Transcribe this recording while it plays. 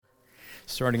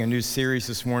starting a new series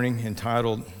this morning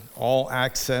entitled All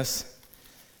Access.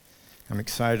 I'm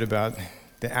excited about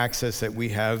the access that we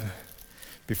have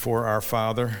before our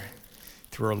Father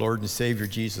through our Lord and Savior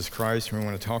Jesus Christ. We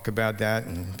want to talk about that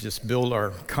and just build our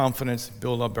confidence,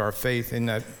 build up our faith in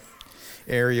that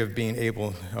area of being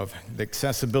able, of the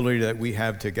accessibility that we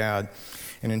have to God.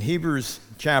 And in Hebrews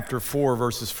chapter 4,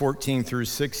 verses 14 through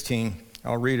 16,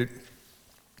 I'll read it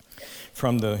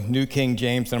from the New King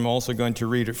James, and I'm also going to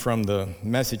read it from the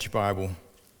Message Bible.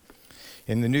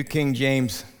 In the New King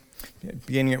James,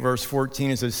 beginning at verse 14,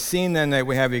 it says, "Seeing then that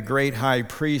we have a great high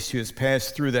priest who has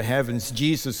passed through the heavens,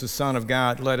 Jesus, the Son of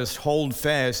God, let us hold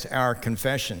fast our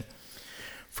confession.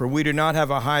 For we do not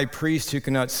have a high priest who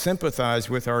cannot sympathize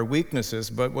with our weaknesses,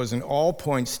 but was in all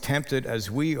points tempted as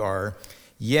we are,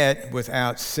 yet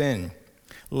without sin.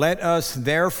 Let us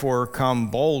therefore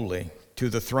come boldly to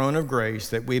the throne of grace,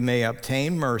 that we may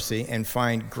obtain mercy and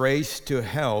find grace to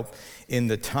help in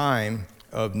the time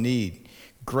of need."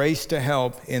 Grace to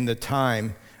help in the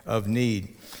time of need.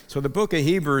 So the book of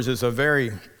Hebrews is a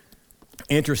very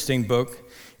interesting book.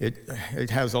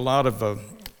 It has a lot of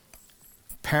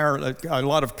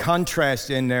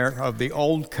contrast in there of the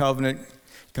old covenant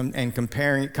and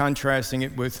contrasting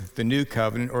it with the new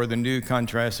covenant, or the new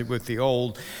contrasted with the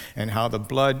old, and how the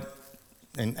blood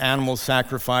and animal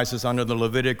sacrifices under the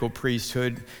Levitical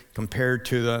priesthood compared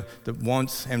to the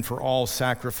once and for all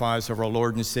sacrifice of our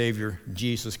Lord and Savior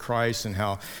Jesus Christ, and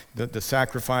how the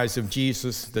sacrifice of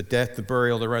Jesus, the death, the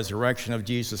burial, the resurrection of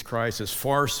Jesus Christ is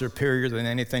far superior than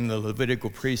anything the Levitical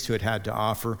priesthood had to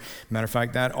offer. Matter of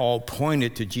fact, that all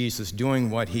pointed to Jesus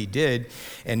doing what he did.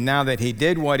 And now that he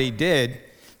did what he did,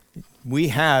 we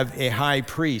have a high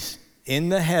priest in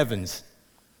the heavens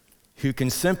who can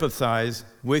sympathize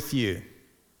with you.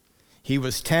 He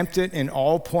was tempted in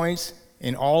all points,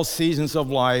 in all seasons of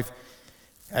life,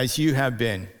 as you have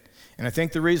been. And I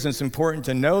think the reason it's important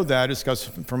to know that is because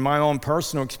from my own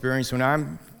personal experience, when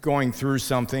I'm going through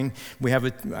something,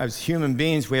 as human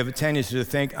beings, we have a tendency to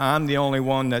think, I'm the only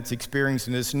one that's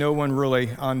experiencing this. No one really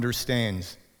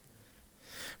understands.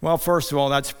 Well, first of all,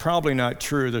 that's probably not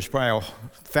true. There's probably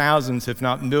thousands, if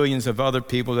not millions, of other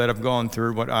people that have gone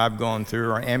through what I've gone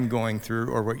through, or am going through,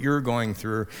 or what you're going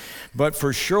through. But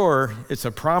for sure, it's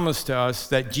a promise to us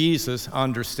that Jesus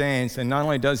understands, and not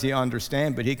only does he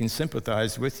understand, but he can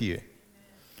sympathize with you.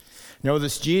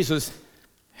 Notice Jesus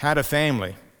had a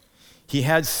family. He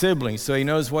had siblings, so he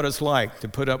knows what it's like to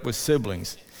put up with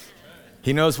siblings.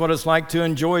 He knows what it's like to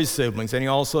enjoy siblings, and he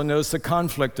also knows the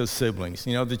conflict of siblings.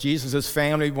 You know, that Jesus'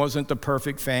 family wasn't the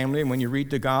perfect family, and when you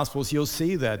read the Gospels, you'll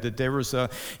see that there was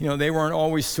they weren't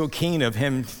always so keen of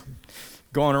him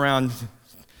going around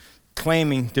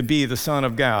claiming to be the Son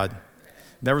of God.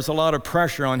 There was a lot of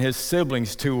pressure on his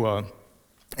siblings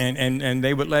and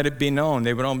they would let it be known.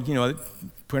 They would,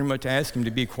 pretty much ask him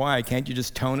to be quiet. Can't you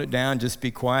just tone it down? Just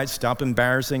be quiet. Stop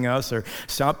embarrassing us, or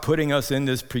stop putting us in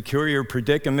this peculiar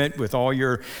predicament with all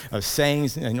your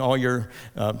sayings and all your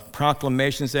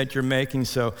proclamations that you're making.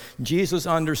 So Jesus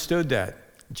understood that.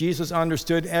 Jesus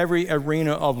understood every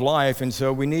arena of life, and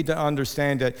so we need to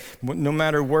understand that no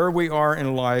matter where we are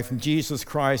in life, Jesus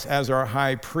Christ, as our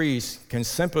high priest, can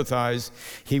sympathize.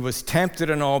 He was tempted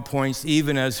in all points,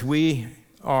 even as we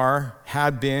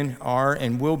have been, are,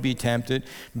 and will be tempted.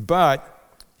 But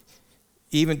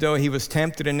even though he was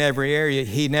tempted in every area,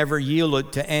 he never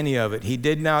yielded to any of it. He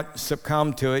did not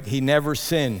succumb to it. He never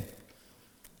sinned.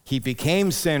 He became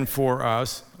sin for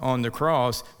us on the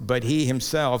cross, but he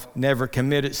himself never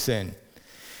committed sin.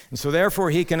 And so therefore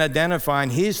he can identify,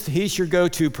 and he's your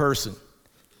go-to person.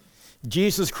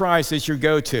 Jesus Christ is your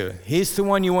go-to. He's the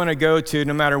one you want to go to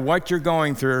no matter what you're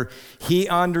going through. He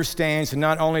understands, and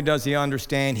not only does he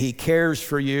understand, he cares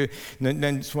for you. And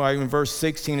that's why in verse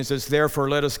 16 it says, "Therefore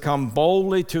let us come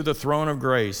boldly to the throne of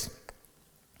grace,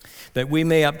 that we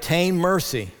may obtain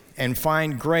mercy and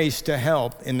find grace to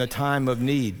help in the time of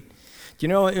need." You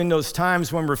know, in those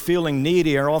times when we're feeling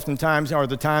needy, or oftentimes are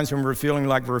the times when we're feeling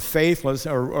like we're faithless,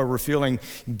 or we're feeling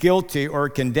guilty or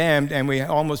condemned, and we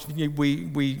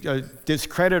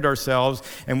discredit ourselves,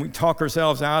 and we talk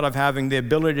ourselves out of having the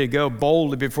ability to go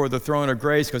boldly before the throne of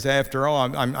grace, because after all,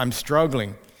 I'm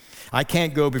struggling. I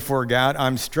can't go before God.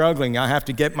 I'm struggling. I have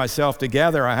to get myself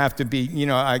together. I have to be,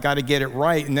 I got to get it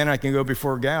right, and then I can go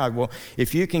before God. Well,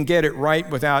 if you can get it right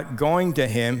without going to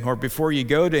him, or before you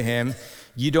go to him,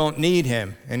 you don't need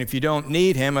him. And if you don't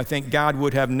need him, I think God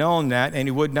would have known that, and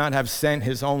he would not have sent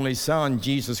his only son,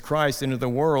 Jesus Christ, into the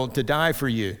world to die for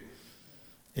you.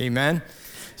 Amen?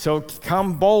 So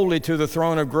come boldly to the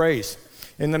throne of grace.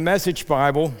 In the Message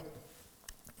Bible,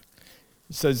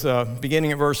 It says,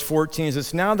 beginning at verse 14, it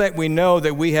says, now that we know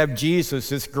that we have Jesus,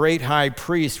 this great high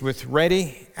priest, with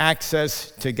ready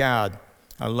access to God.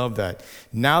 I love that.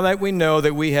 Now that we know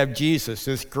that we have Jesus,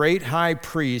 this great high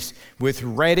priest, with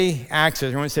ready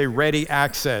access. I want to say ready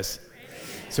access.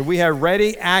 So we have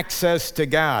ready access to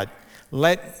God.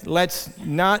 Let's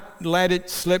not let it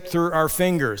slip through our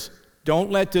fingers.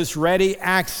 Don't let this ready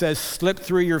access slip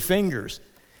through your fingers.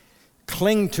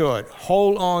 Cling to it,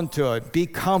 hold on to it, be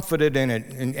confident in it,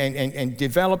 and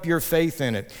develop your faith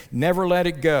in it. Never let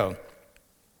it go.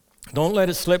 Don't let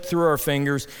it slip through our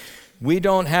fingers. We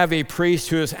don't have a priest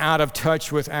who is out of touch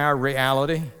with our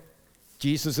reality.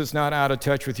 Jesus is not out of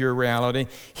touch with your reality.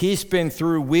 He's been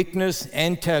through weakness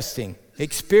and testing,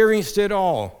 experienced it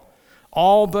all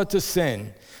but the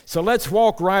sin. So let's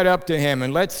walk right up to him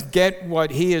and let's get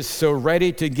what he is so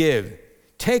ready to give.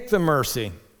 Take the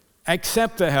mercy,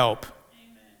 accept the help.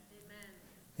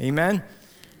 Amen?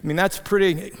 I mean, that's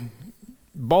pretty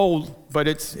bold, but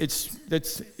it's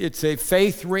a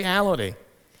faith reality.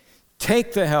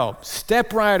 Take the help.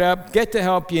 Step right up. Get the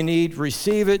help you need.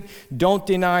 Receive it. Don't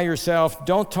deny yourself.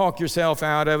 Don't talk yourself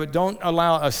out of it. Don't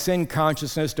allow a sin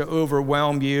consciousness to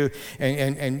overwhelm you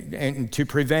and to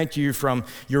prevent you from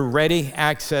your ready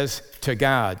access to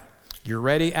God. Your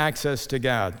ready access to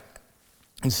God.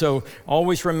 And so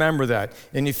always remember that.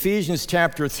 In Ephesians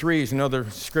chapter 3 is another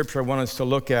scripture I want us to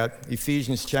look at.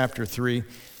 Ephesians chapter 3.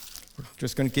 We're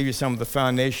just going to give you some of the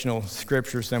foundational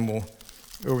scriptures, and we'll,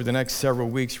 over the next several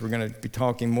weeks, we're going to be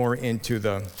talking more into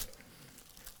the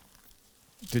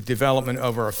development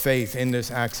of our faith in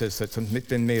this access that's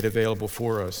been made available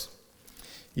for us.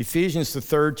 Ephesians, the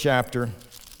 3rd chapter,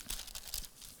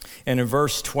 and in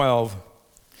verse 12,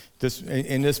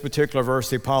 in this particular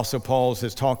verse, the Apostle Paul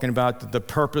is talking about the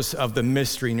purpose of the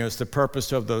mystery. It's the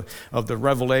purpose of the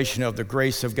revelation of the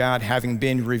grace of God having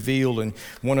been revealed. And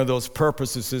one of those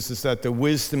purposes is that the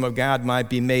wisdom of God might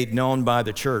be made known by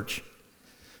the church.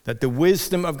 That the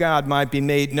wisdom of God might be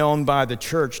made known by the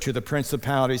church to the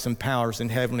principalities and powers in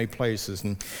heavenly places.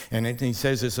 And he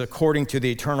says it's according to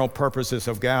the eternal purposes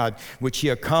of God, which he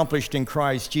accomplished in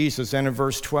Christ Jesus. And in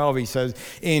verse 12, he says,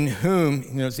 in whom,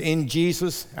 in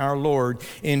Jesus our Lord,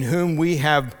 in whom we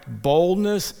have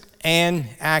boldness and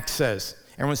access.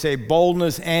 Everyone say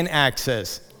boldness and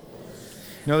access.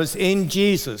 Notice in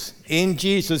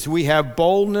Jesus we have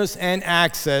boldness and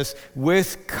access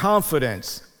with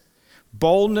confidence.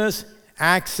 Boldness,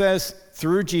 access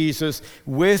through Jesus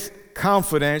with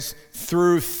confidence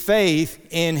through faith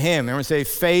in him. Everyone say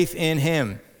faith in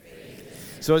him.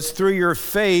 So it's through your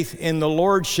faith in the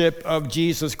lordship of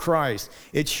Jesus Christ.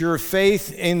 It's your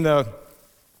faith in the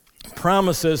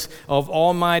promises of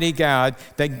Almighty God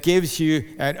that gives you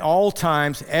at all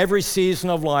times, every season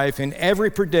of life, in every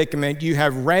predicament, you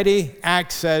have ready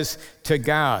access to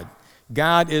God.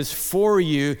 God is for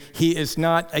you. He is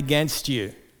not against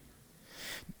you.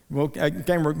 We'll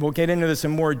get into this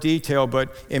in more detail,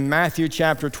 but in Matthew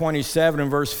chapter 27 and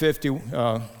verse 50,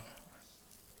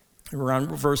 around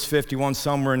verse 51,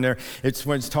 somewhere in there, it's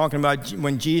when it's talking about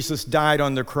when Jesus died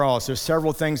on the cross. There's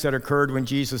several things that occurred when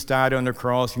Jesus died on the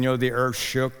cross. The earth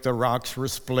shook, the rocks were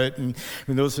split, and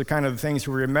those are kind of the things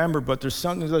we remember. But there's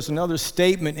another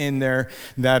statement in there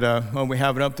that, we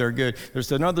have it up there, good.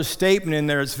 There's another statement in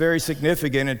there that's very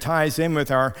significant. It ties in with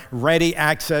our ready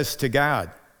access to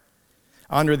God.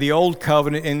 Under the old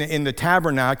covenant in the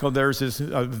tabernacle, there's this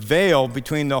veil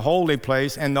between the holy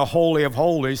place and the Holy of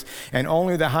Holies, and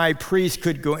only the high priest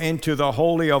could go into the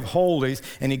Holy of Holies,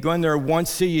 and he'd go in there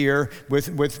once a year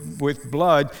with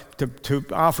blood to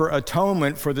offer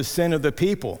atonement for the sin of the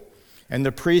people. And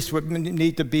the priest would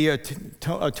need to be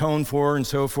atoned for and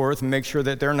so forth, and make sure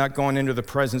that they're not going into the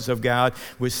presence of God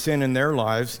with sin in their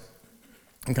lives,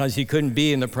 because you couldn't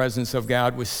be in the presence of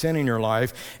God with sin in your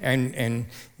life and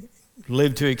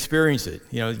live to experience it.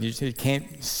 You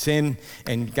can't sin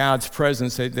and God's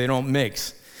presence, they don't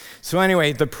mix. So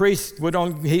anyway, the priest would go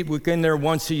in there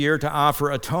once a year to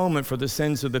offer atonement for the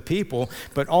sins of the people,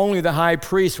 but only the high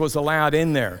priest was allowed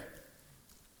in there.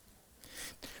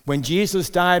 When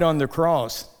Jesus died on the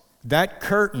cross, that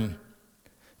curtain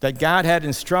that God had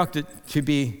instructed to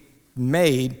be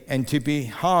made and to be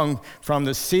hung from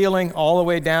the ceiling all the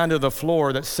way down to the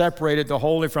floor that separated the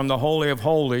holy from the Holy of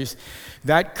Holies,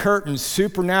 that curtain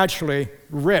supernaturally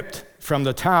ripped from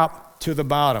the top to the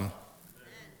bottom.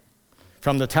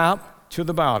 From the top to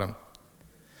the bottom.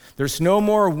 There's no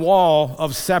more wall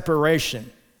of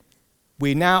separation.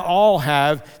 We now all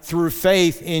have, through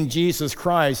faith in Jesus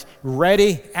Christ,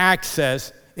 ready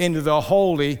access into the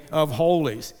Holy of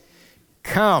Holies.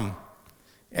 Come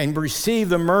and receive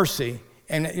the mercy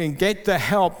and get the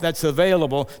help that's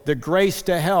available, the grace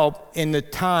to help in the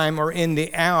time or in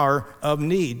the hour of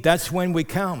need. That's when we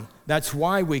come. That's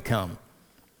why we come.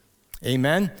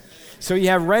 Amen? So you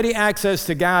have ready access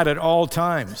to God at all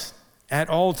times. At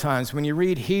all times. When you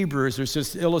read Hebrews, there's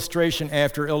just illustration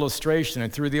after illustration,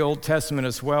 and through the Old Testament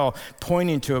as well,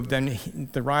 pointing to it. Then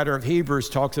the writer of Hebrews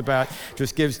talks about,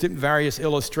 just gives various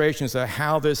illustrations of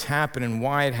how this happened and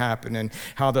why it happened, and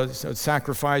how the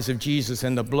sacrifice of Jesus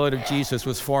and the blood of Jesus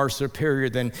was far superior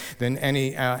than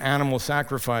any animal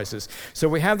sacrifices. So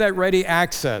we have that ready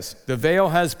access. The veil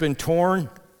has been torn.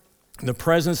 The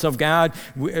presence of God,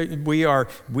 we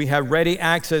have ready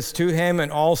access to Him,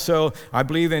 and also I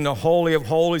believe in the Holy of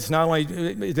Holies. Not only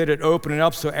did it open it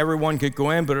up so everyone could go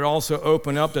in, but it also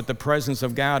opened up that the presence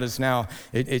of God is now,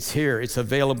 it's here, it's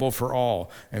available for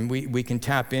all, and we can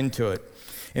tap into it.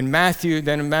 In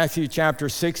Matthew chapter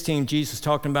 16, Jesus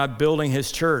talking about building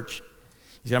His church.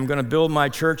 He said, I'm going to build my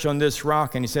church on this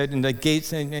rock. And he said, and the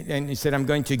gates, and he said, I'm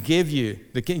going to give you,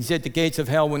 he said, the gates of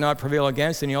hell will not prevail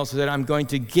against. And he also said, I'm going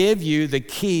to give you the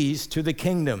keys to the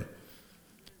kingdom.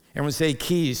 Everyone say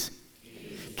keys.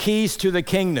 Keys to the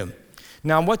kingdom.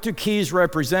 Now, what do keys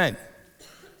represent?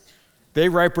 They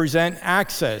represent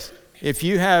access. If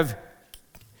you have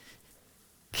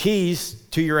keys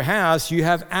to your house, you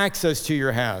have access to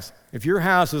your house. If your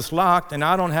house is locked and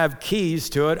I don't have keys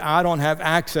to it, I don't have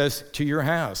access to your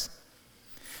house.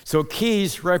 So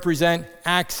keys represent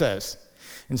access.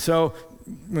 And so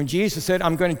when Jesus said,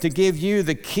 I'm going to give you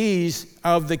the keys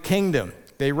of the kingdom,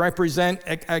 they represent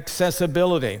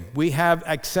accessibility. We have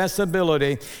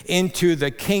accessibility into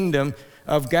the kingdom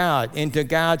of God, into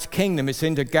God's kingdom. It's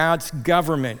into God's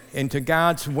government, into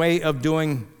God's way of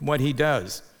doing what He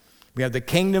does. We have the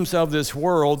kingdoms of this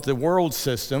world, the world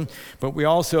system, but we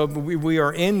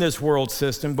are in this world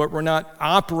system, but we're not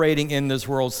operating in this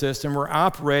world system. We're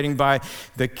operating by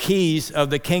the keys of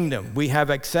the kingdom. We have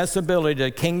accessibility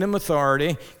to kingdom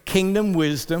authority, kingdom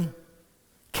wisdom,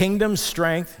 kingdom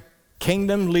strength,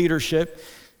 kingdom leadership.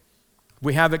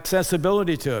 We have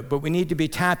accessibility to it, but we need to be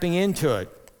tapping into it.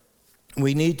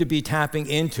 We need to be tapping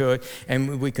into it,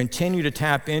 and we continue to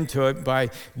tap into it by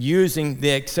using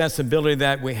the accessibility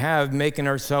that we have, making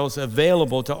ourselves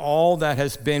available to all that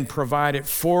has been provided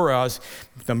for us,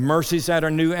 the mercies that are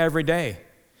new every day.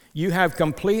 You have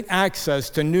complete access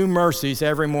to new mercies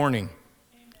every morning.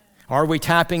 Amen. Are we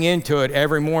tapping into it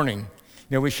every morning?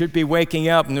 You know, we should be waking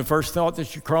up, and the first thought that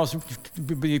should cross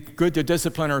would be good to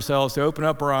discipline ourselves, to open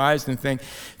up our eyes and think,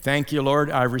 thank you, Lord,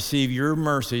 I receive your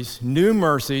mercies, new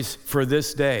mercies for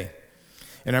this day.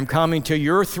 And I'm coming to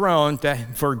your throne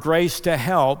for grace to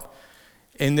help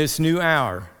in this new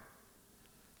hour.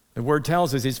 The word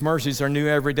tells us his mercies are new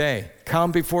every day.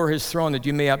 Come before his throne that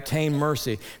you may obtain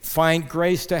mercy. Find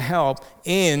grace to help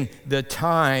in the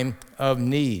time of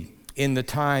need, in the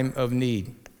time of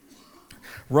need.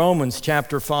 Romans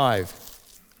chapter 5,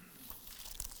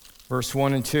 verse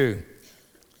 1 and 2,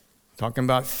 talking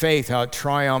about faith, how it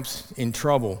triumphs in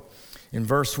trouble. In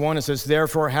verse 1, it says,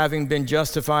 therefore, having been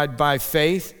justified by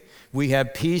faith, we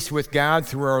have peace with God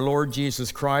through our Lord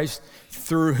Jesus Christ,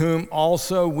 through whom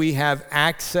also we have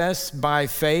access by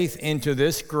faith into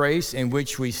this grace in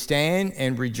which we stand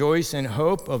and rejoice in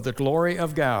hope of the glory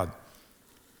of God.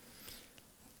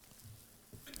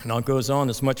 And it goes on,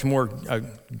 there's much more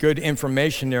good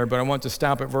information there, but I want to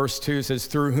stop at verse 2. It says,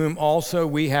 through whom also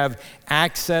we have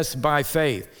access by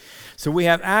faith. So we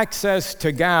have access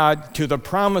to God, to the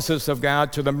promises of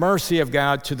God, to the mercy of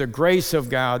God, to the grace of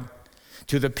God,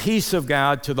 to the peace of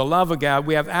God, to the love of God.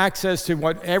 We have access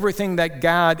to everything that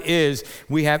God is.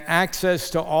 We have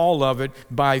access to all of it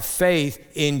by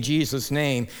faith in Jesus'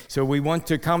 name. So we want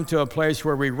to come to a place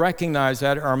where we recognize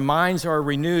that our minds are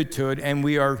renewed to it, and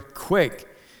we are quick.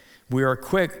 We are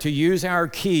quick to use our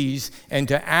keys and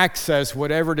to access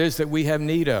whatever it is that we have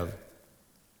need of.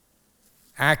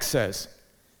 Access.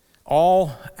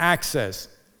 All access.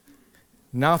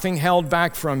 Nothing held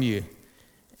back from you.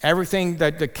 Everything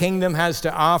that the kingdom has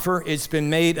to offer, it's been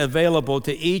made available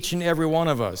to each and every one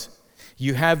of us.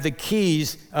 You have the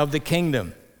keys of the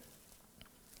kingdom.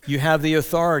 You have the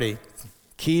authority.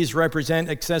 Keys represent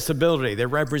accessibility. They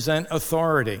represent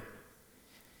authority.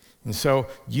 And so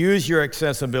use your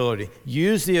accessibility,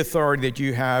 use the authority that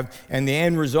you have, and the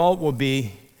end result will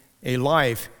be a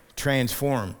life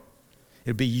transformed.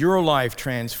 It'll be your life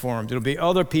transformed. It'll be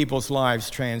other people's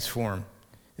lives transformed.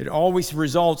 It always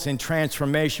results in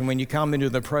transformation when you come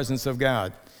into the presence of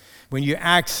God, when you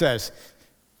access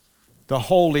the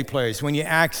holy place, when you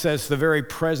access the very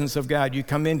presence of God. You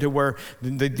come into where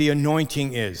the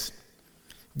anointing is.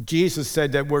 Jesus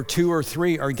said that where 2 or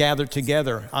 3 are gathered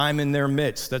together, I'm in their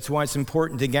midst. That's why it's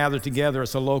important to gather together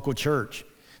as a local church.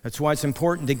 That's why it's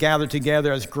important to gather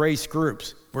together as grace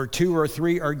groups. Where 2 or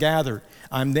 3 are gathered,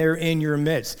 I'm there in your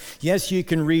midst. Yes, you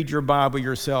can read your Bible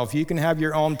yourself. You can have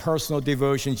your own personal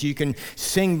devotions. You can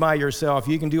sing by yourself.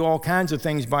 You can do all kinds of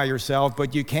things by yourself,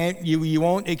 but you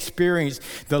won't experience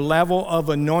the level of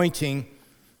anointing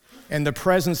and the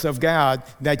presence of God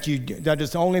that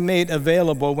is only made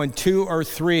available when 2 or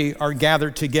 3 are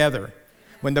gathered together.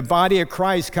 When the body of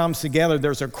Christ comes together,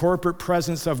 there's a corporate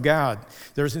presence of God.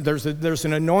 There's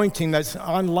an anointing that's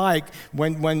unlike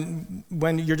when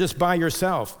you're just by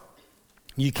yourself.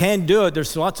 You can do it.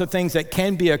 There's lots of things that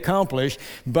can be accomplished,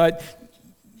 but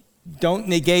don't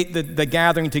negate the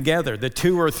gathering together. The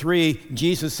 2 or 3,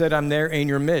 Jesus said, I'm there in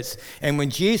your midst. And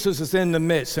when Jesus is in the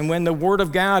midst, and when the Word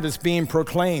of God is being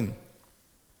proclaimed,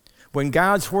 when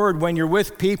God's Word, when you're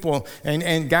with people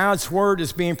and God's Word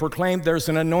is being proclaimed, there's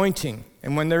an anointing.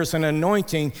 And when there's an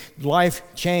anointing, life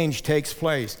change takes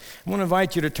place. I want to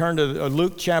invite you to turn to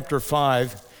Luke chapter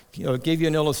 5. I'll give you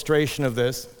an illustration of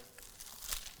this.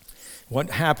 What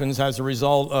happens as a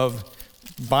result of,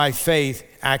 by faith,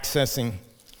 accessing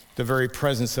the very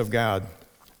presence of God.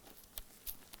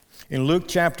 In Luke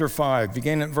chapter 5,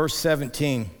 beginning at verse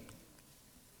 17.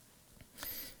 It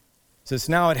says,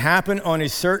 now it happened on a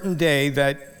certain day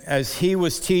that as he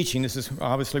was teaching, this is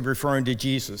obviously referring to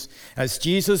Jesus, as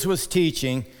Jesus was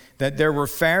teaching, that there were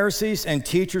Pharisees and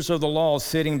teachers of the law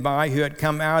sitting by who had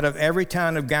come out of every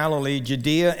town of Galilee,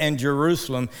 Judea, and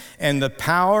Jerusalem, and the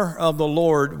power of the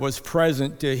Lord was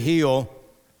present to heal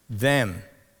them.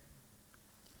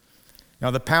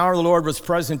 Now the power of the Lord was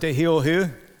present to heal who?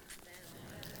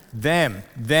 Them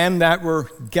that were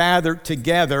gathered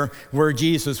together where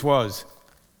Jesus was.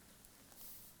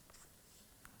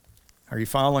 Are you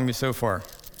following me so far?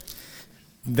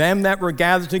 Them that were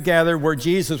gathered together where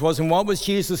Jesus was. And what was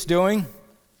Jesus doing?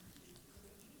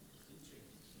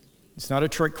 It's not a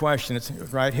trick question. It's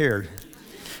right here.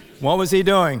 What was he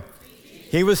doing?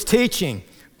 He was teaching.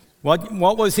 What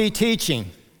was he teaching?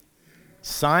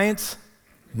 Science,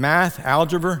 math,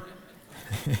 algebra?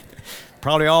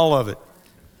 Probably all of it.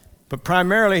 But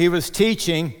primarily he was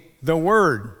teaching the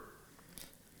Word.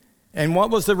 And what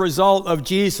was the result of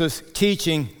Jesus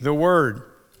teaching the Word?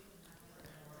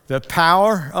 The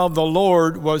power of the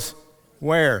Lord was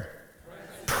where?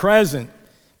 Present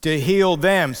to heal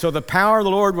them. So the power of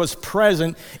the Lord was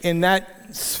present in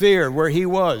that sphere where he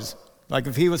was. Like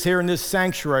if he was here in this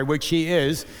sanctuary, which he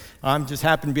is, I'm just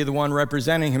happen to be the one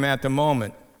representing him at the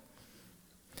moment.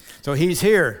 So he's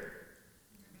here.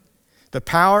 The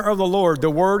power of the Lord, the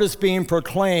Word is being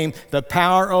proclaimed. The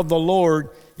power of the Lord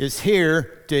is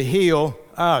here to heal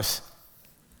us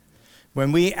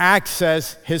when we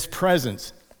access his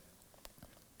presence.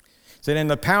 So then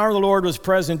the power of the Lord was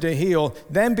present to heal.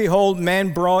 Then behold,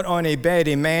 men brought on a bed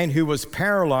a man who was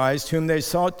paralyzed, whom they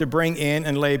sought to bring in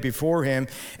and lay before him.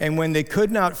 And when they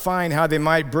could not find how they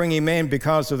might bring him in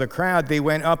because of the crowd, they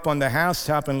went up on the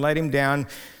housetop and let him down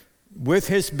with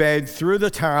his bed through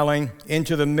the tiling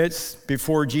into the midst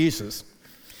before Jesus.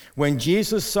 When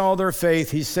Jesus saw their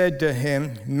faith, he said to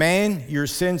him, man, your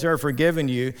sins are forgiven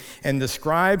you. And the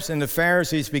scribes and the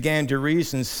Pharisees began to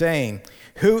reason, saying,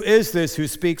 who is this who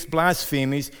speaks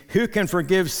blasphemies? Who can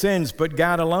forgive sins but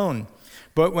God alone?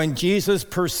 But when Jesus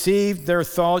perceived their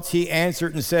thoughts, he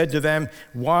answered and said to them,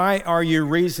 why are you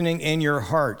reasoning in your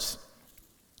hearts?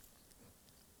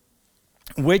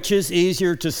 Which is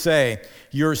easier to say,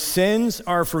 your sins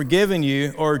are forgiven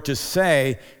you, or to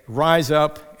say, rise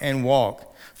up and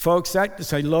walk? Folks, that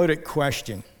is a loaded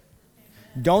question.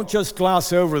 Don't just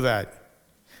gloss over that.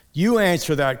 You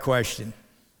answer that question.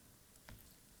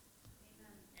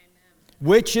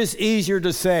 Which is easier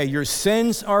to say, your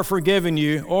sins are forgiven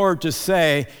you, or to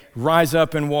say, rise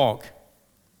up and walk?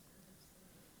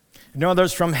 No,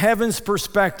 there's from heaven's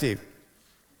perspective,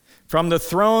 from the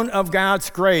throne of God's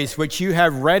grace, which you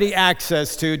have ready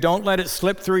access to. Don't let it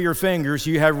slip through your fingers.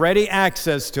 You have ready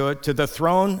access to it, to the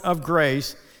throne of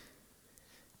grace.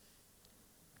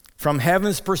 From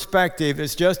heaven's perspective,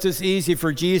 it's just as easy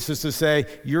for Jesus to say,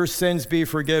 your sins be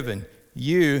forgiven.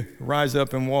 You rise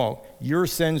up and walk. Your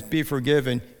sins be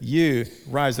forgiven. You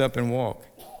rise up and walk.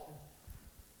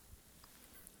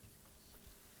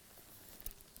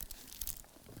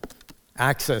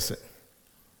 Access it.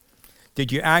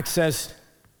 Did you access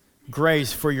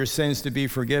grace for your sins to be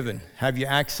forgiven? Have you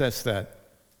accessed that?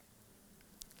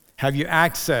 Have you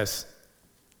accessed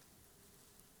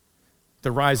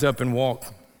the rise up and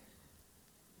walk?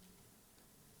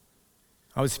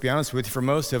 I'll just be honest with you, for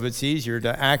most of it, it's easier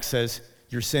to access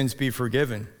your sins be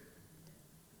forgiven.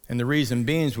 And the reason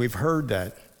being is we've heard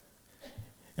that.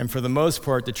 And for the most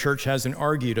part, the church hasn't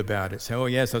argued about it. So, oh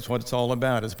yes, that's what it's all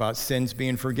about. It's about sins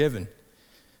being forgiven.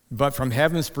 But from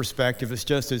heaven's perspective, it's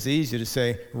just as easy to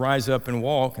say, rise up and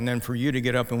walk, and then for you to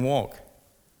get up and walk,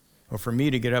 or for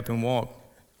me to get up and walk,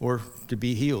 or to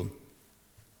be healed.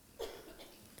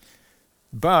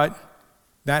 But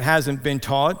that hasn't been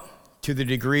taught to the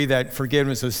degree that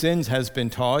forgiveness of sins has been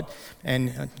taught.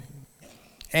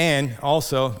 And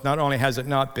also, not only has it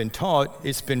not been taught,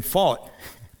 it's been fought.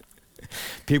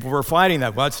 People were fighting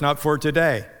that. Well, it's not for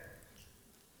today.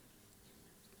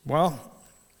 Well,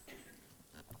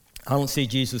 I don't see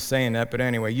Jesus saying that, but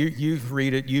anyway, you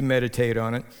read it, you meditate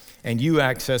on it, and you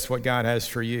access what God has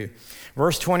for you.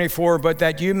 Verse 24, but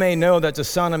that you may know that the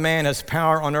Son of Man has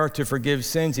power on earth to forgive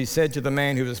sins, he said to the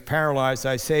man who was paralyzed,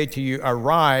 I say to you,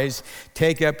 arise,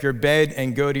 take up your bed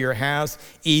and go to your house.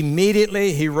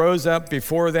 Immediately he rose up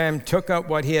before them, took up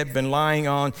what he had been lying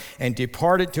on, and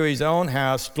departed to his own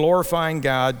house, glorifying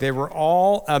God. They were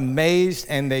all amazed,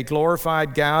 and they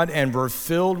glorified God and were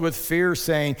filled with fear,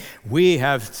 saying, we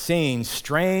have seen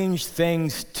strange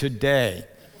things today.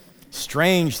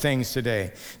 Strange things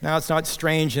today. Now, it's not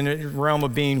strange in the realm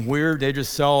of being weird. They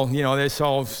just saw, they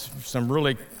saw some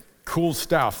really cool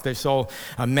stuff. They saw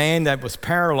a man that was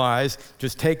paralyzed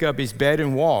just take up his bed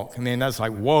and walk. I mean, that's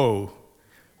like, whoa,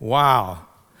 wow,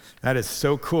 that is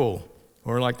so cool.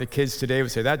 Or like the kids today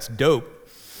would say, that's dope.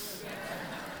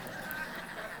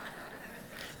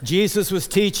 Jesus was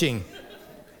teaching.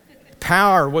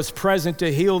 Power was present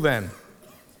to heal them.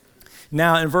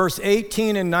 Now, in verse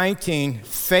 18 and 19,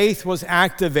 faith was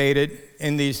activated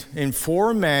in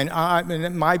four men.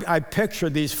 I picture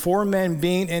these four men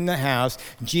being in the house.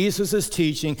 Jesus is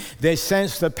teaching. They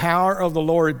sense the power of the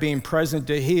Lord being present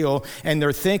to heal, and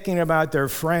they're thinking about their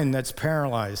friend that's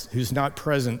paralyzed, who's not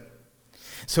present.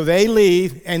 So they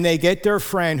leave, and they get their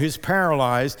friend who's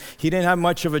paralyzed. He didn't have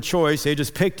much of a choice. They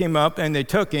just picked him up, and they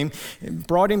took him,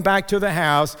 brought him back to the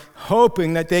house,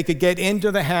 hoping that they could get into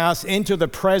the house, into the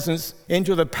presence,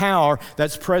 into the power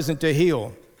that's present to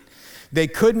heal. They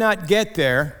could not get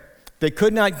there. They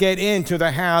could not get into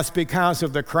the house because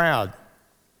of the crowd.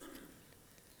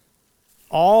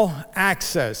 All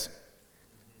access.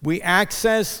 We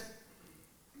access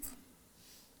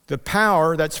the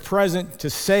power that's present to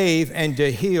save and to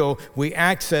heal. We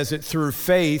access it through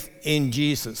faith in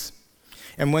Jesus.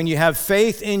 And when you have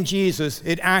faith in Jesus,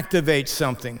 it activates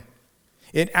something.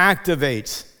 It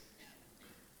activates.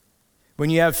 When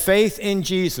you have faith in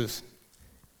Jesus,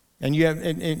 and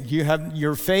you have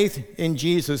your faith in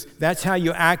Jesus, that's how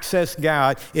you access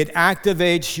God. It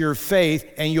activates your faith,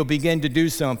 and you'll begin to do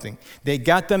something. They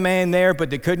got the man there,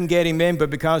 but they couldn't get him in, but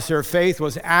because their faith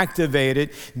was activated,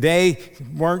 they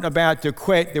weren't about to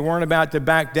quit. They weren't about to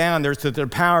back down. There's the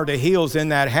power to heal's in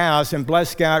that house, and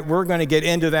bless God, we're going to get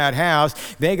into that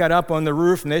house. They got up on the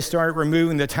roof, and they started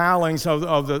removing the tilings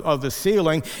of the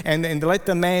ceiling, and let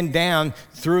the man down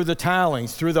through the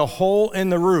tilings, through the hole in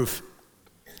the roof.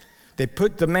 They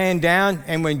put the man down,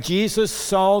 and when Jesus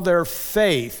saw their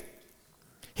faith,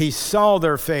 he saw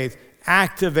their faith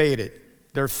activated.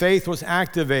 Their faith was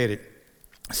activated.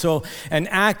 So an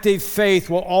active faith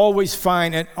will always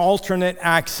find an alternate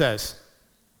access.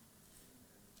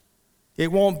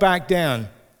 It won't back down.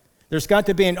 There's got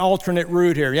to be an alternate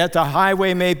route here. Yet the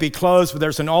highway may be closed, but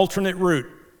there's an alternate route.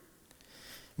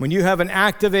 When you have an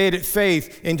activated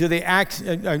faith into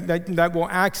that will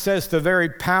access the very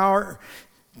power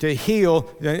to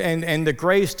heal and the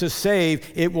grace to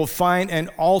save, it will find an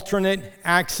alternate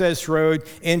access road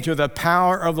into the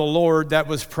power of the Lord that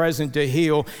was present to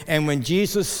heal. And when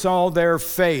Jesus saw their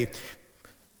faith,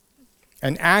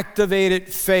 an activated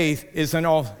faith is an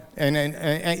authentic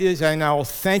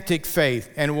faith,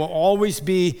 and will always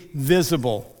be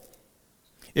visible.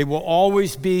 It will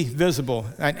always be visible.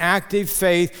 An active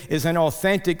faith is an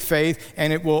authentic faith,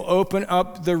 and it will open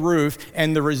up the roof,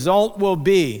 and the result will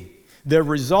be,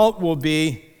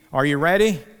 are you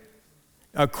ready?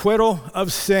 Acquittal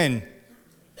of sin.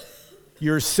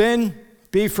 Your sin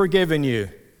be forgiven you.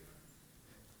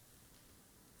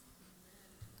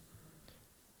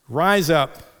 Rise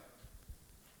up.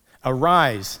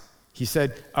 Arise. He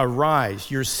said, arise.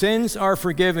 Your sins are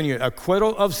forgiven you.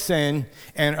 Acquittal of sin,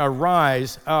 and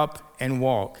arise up and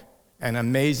walk. An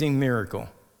amazing miracle.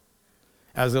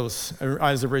 As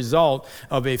a result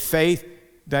of a faith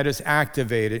that is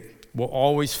activated, will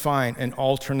always find an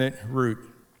alternate route.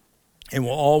 It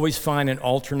will always find an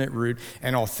alternate route.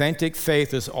 An authentic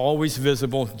faith is always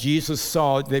visible. Jesus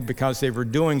saw it because they were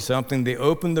doing something. They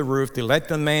opened the roof. They let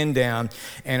the man down.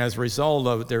 And as a result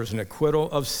of it, there was an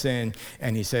acquittal of sin.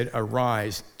 And he said,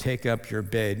 arise, take up your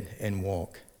bed and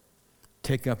walk.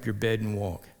 take up your bed and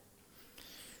walk.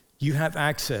 You have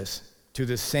access to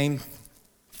the same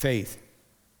faith.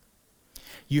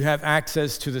 You have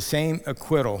access to the same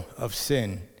acquittal of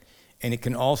sin, and it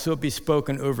can also be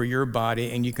spoken over your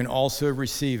body, and you can also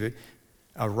receive it.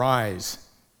 Arise,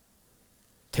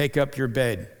 take up your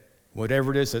bed,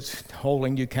 whatever it is that's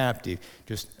holding you captive,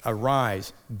 just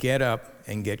arise, get up,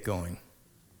 and get going.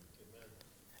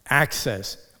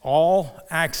 Access, all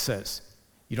access.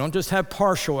 You don't just have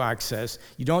partial access.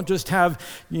 You don't just have,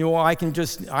 I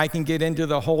can get into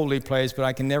the holy place, but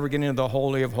I can never get into the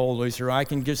Holy of Holies, or I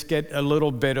can just get a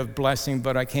little bit of blessing,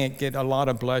 but I can't get a lot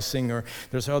of blessing, or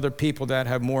there's other people that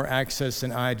have more access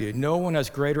than I do. No one has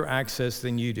greater access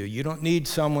than you do. You don't need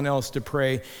someone else to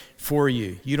pray for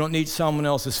you. You don't need someone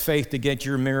else's faith to get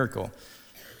your miracle.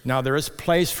 Now, there is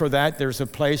place for that. There's a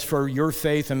place for your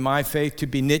faith and my faith to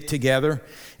be knit together,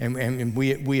 and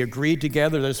we agreed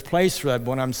together. There's place for that.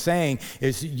 What I'm saying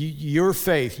is your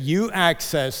faith, you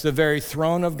access the very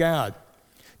throne of God.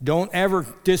 Don't ever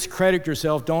discredit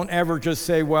yourself. Don't ever just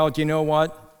say, well, you know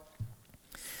what?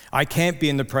 I can't be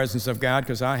in the presence of God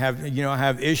because I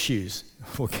have issues.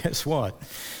 Well, guess what?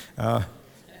 I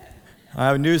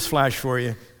have a news flash for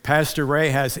you. Pastor Ray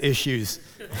has issues.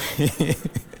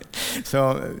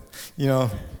 So,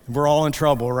 we're all in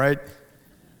trouble, right?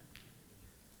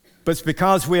 But it's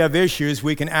because we have issues,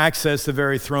 we can access the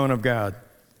very throne of God,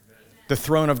 the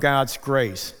throne of God's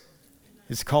grace.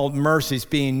 It's called mercies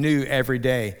being new every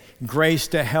day, grace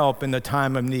to help in the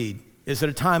time of need. Is it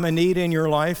a time of need in your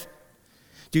life?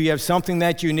 Do you have something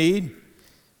that you need?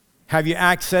 Have you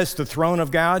accessed the throne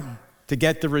of God to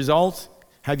get the results?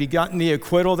 Have you gotten the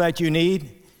acquittal that you need?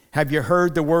 Have you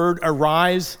heard the word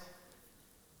arise?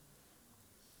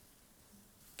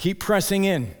 Keep pressing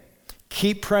in.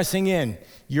 Keep pressing in.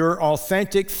 Your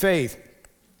authentic faith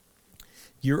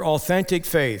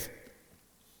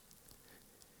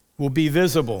will be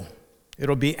visible.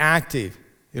 It'll be active.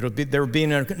 There will be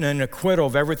an acquittal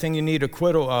of everything you need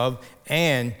acquittal of,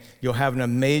 and you'll have an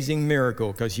amazing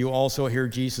miracle because you also hear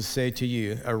Jesus say to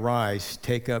you, arise,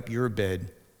 take up your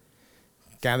bed,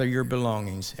 gather your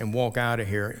belongings, and walk out of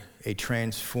here a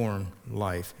transformed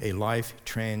life, a life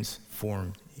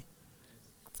transformed.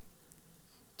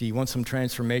 Do you want some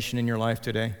transformation in your life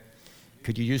today?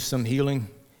 Could you use some healing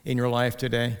in your life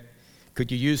today?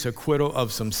 Could you use acquittal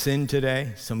of some sin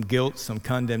today, some guilt, some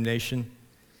condemnation?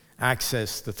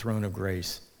 Access the throne of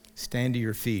grace. Stand to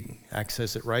your feet.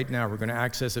 Access it right now. We're going to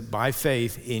access it by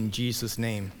faith in Jesus'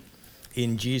 name.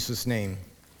 In Jesus' name.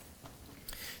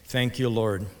 Thank you,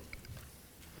 Lord.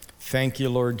 Thank you,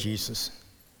 Lord Jesus.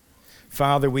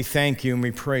 Father, we thank you and we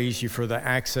praise you for the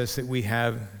access that we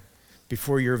have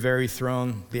before your very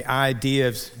throne. The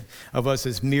idea of us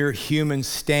as mere humans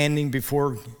standing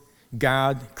before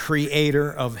God,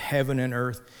 creator of heaven and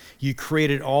earth. You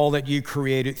created all that you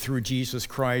created through Jesus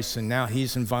Christ, and now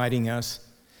he's inviting us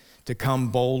to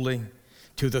come boldly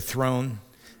to the throne.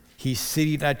 He's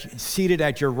seated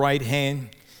at your right hand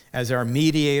as our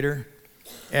mediator,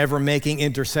 ever making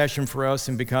intercession for us.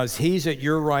 And because he's at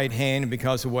your right hand, and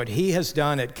because of what he has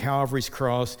done at Calvary's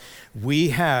cross, we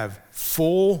have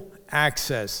full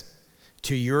access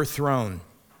to your throne,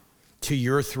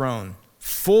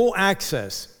 full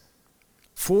access.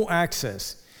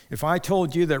 If I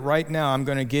told you that right now I'm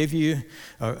going to give you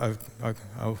a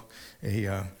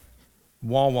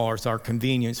Wawa, or our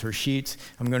convenience, or Sheets,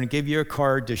 I'm going to give you a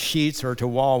card to Sheets or to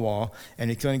Wawa,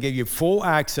 and it's going to give you full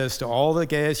access to all the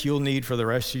gas you'll need for the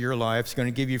rest of your life. It's going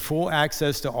to give you full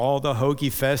access to all the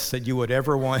Hoagie Fests that you would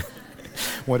ever want,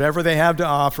 whatever they have to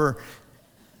offer.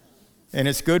 And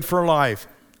it's good for life,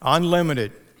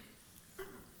 unlimited.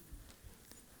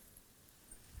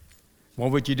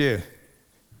 What would you do?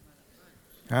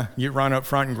 Huh? You'd run up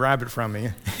front and grab it from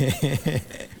me.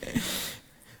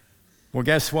 Well,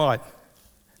 guess what?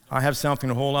 I have something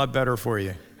a whole lot better for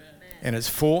you. And it's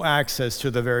full access to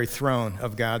the very throne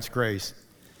of God's grace.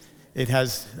 It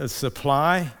has a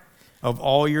supply of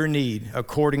all your need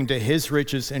according to his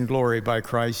riches and glory by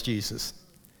Christ Jesus.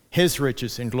 His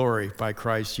riches and glory by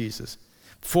Christ Jesus.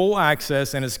 Full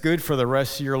access, and it's good for the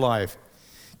rest of your life.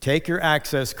 Take your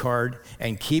access card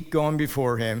and keep going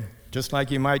before him, just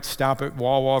like you might stop at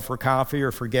Wawa for coffee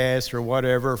or for gas or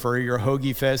whatever, for your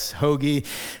Hoagie Fest,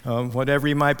 whatever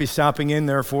you might be stopping in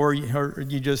there for. You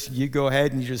go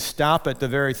ahead and you just stop at the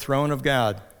very throne of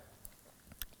God.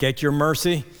 Get your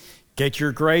mercy, get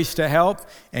your grace to help,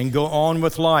 and go on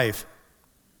with life.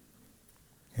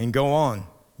 And go on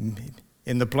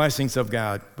in the blessings of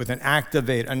God with an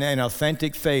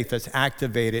authentic faith that's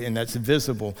activated and that's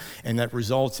visible and that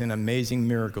results in amazing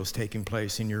miracles taking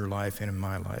place in your life and in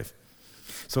my life.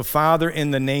 So, Father,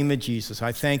 in the name of Jesus,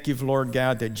 I thank you, Lord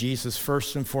God, that Jesus,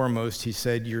 first and foremost, he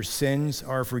said, your sins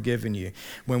are forgiven you.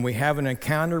 When we have an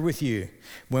encounter with you,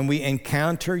 when we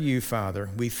encounter you, Father,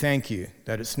 we thank you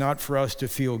that it's not for us to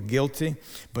feel guilty,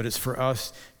 but it's for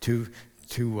us to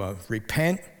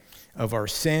repent of our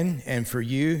sin and for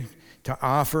you to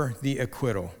offer the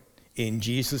acquittal in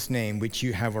Jesus' name, which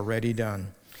you have already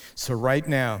done. So right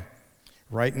now,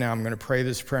 I'm going to pray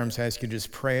this prayer. I'm just asking you to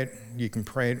just pray it. You can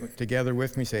pray it together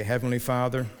with me. Say, Heavenly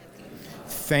Father,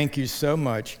 thank you so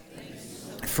much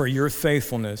for your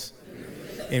faithfulness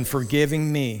in forgiving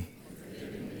me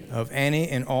of any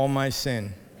and all my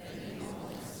sin.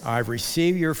 I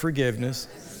receive your forgiveness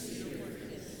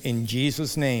in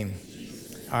Jesus' name.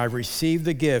 I receive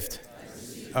the gift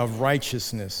of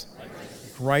righteousness,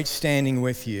 right standing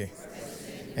with you.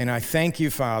 And I thank you,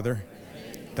 Father,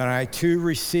 that I too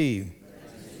receive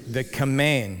the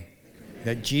command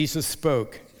that Jesus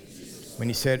spoke when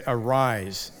he said,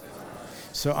 arise.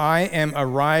 So I am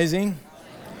arising.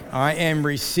 I am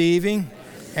receiving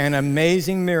an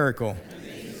amazing miracle.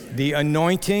 The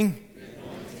anointing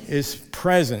is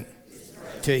present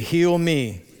to heal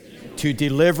me, to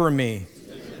deliver me,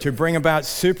 to bring about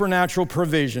supernatural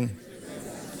provision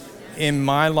in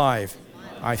my life.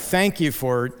 I thank you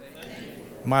for it.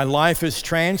 My life is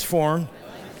transformed.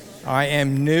 I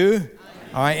am new.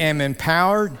 I am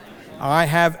empowered. I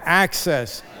have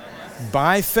access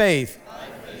by faith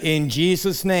in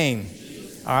Jesus' name.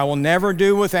 I will never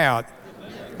do without.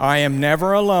 I am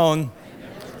never alone.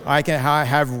 I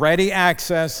have ready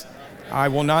access. I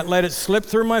will not let it slip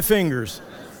through my fingers,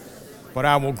 but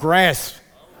I will grasp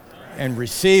and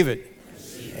receive it.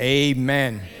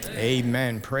 Amen.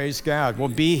 Amen. Praise God. Well,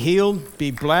 be healed,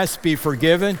 be blessed, be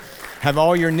forgiven. Have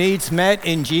all your needs met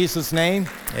in Jesus' name.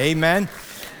 Amen.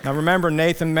 Now remember,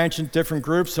 Nathan mentioned different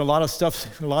groups. A lot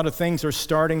of things are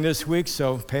starting this week,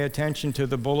 so pay attention to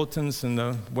the bulletins and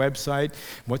the website.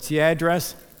 What's the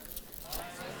address?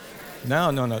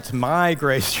 No, it's My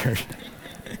Grace Church.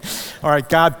 All right,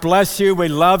 God bless you. We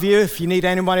love you. If you need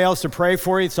anybody else to pray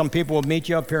for you, some people will meet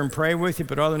you up here and pray with you.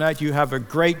 But other than that, you have a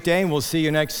great day, and we'll see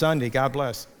you next Sunday. God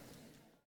bless.